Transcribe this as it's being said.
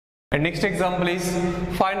And next example is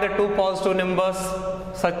find the two positive numbers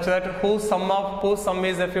such that whose sum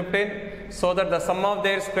is 15, so that the sum of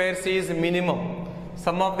their squares is minimum.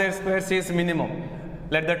 Sum of their squares is minimum.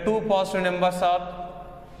 Let the two positive numbers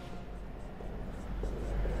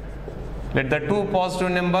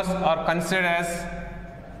are considered as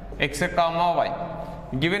x comma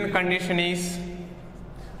y. Given condition is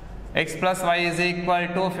x plus y is equal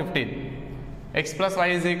to 15. X plus y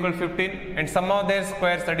is equal to 15 and sum of their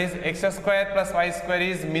squares, that is x square plus y square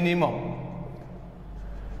is minimum.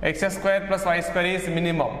 X square plus y square is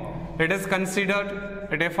minimum. Let us consider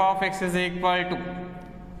that f of x is equal to,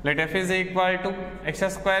 let f is equal to x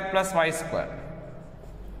square plus y square.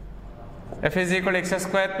 F is equal to x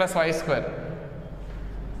square plus y square.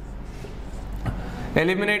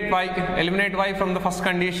 Eliminate y from the first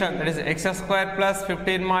condition, that is x square plus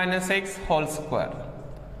 15 minus x whole square.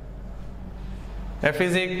 F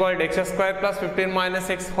is equal to x square plus 15 minus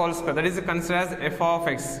x whole square, that is considered as f of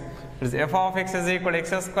x. That is f of x is equal to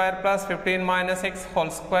x square plus 15 minus x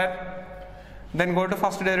whole square. Then go to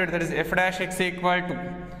first derivative, that is f dash x equal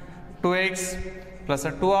to 2x plus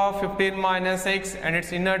a 2 of 15 minus x and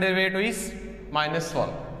its inner derivative is minus 1.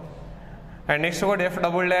 And next go to f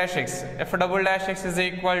double dash x. F double dash x is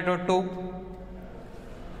equal to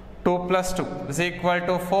 2 plus 2 is equal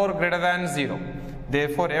to 4 greater than 0.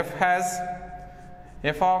 Therefore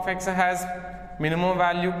f of x has minimum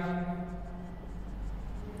value.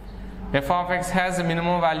 F of x has a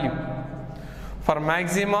minimum value. For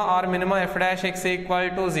maxima or minima, f dash x equal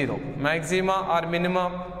to 0. Maxima or minima,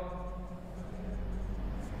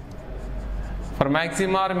 for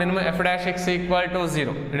maxima or minima, f dash x equal to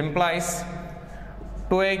 0. It implies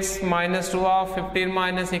 2x minus 2 of 15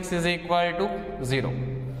 minus x is equal to 0.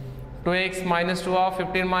 2x minus 2 of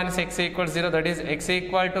 15 minus x equals 0, that is x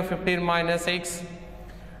equal to 15 minus x.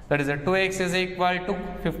 That is 2x is equal to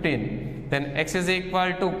 15. Then x is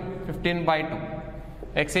equal to 15 by 2.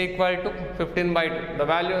 X equal to 15 by 2. The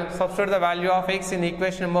value, substitute the value of x in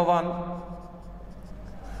equation number 1.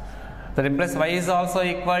 That implies y is also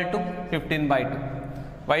equal to 15 by 2.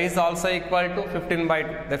 Y is also equal to 15 by 2.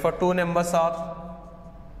 Therefore, two numbers are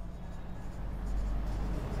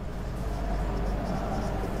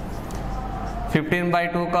 15 by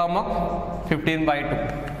 2 comma 15 by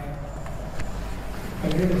 2.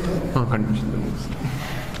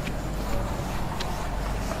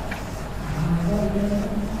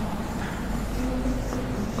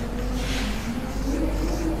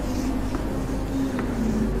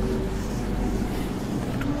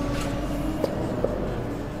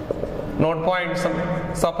 Note point,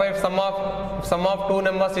 suppose sum of two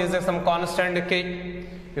numbers is some constant k.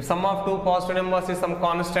 If sum of two positive numbers is some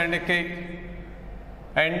constant k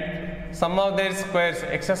and sum of their squares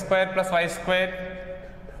x square plus y square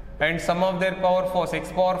and sum of their power 4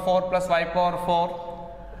 x power 4 plus y power 4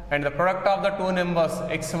 and the product of the two numbers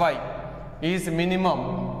xy is minimum.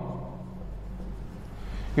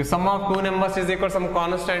 If sum of two numbers is equal to some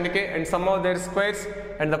constant k and sum of their squares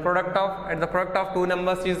and the product of two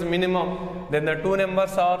numbers is minimum, then the two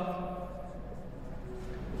numbers are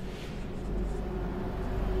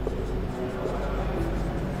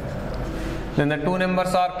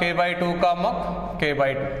k by 2 comma k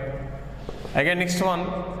by 2. Again next one,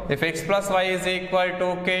 if x plus y is equal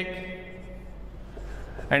to k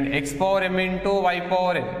and x power m into y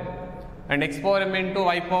power n and x power m into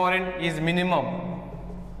y power n is minimum,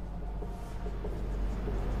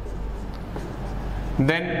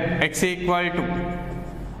 then x equal to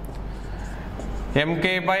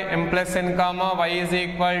mk by m plus n comma y is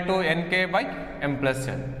equal to nk by m plus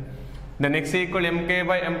n. Then x equal mk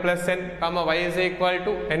by m plus n comma y is equal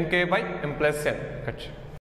to nk by m plus n.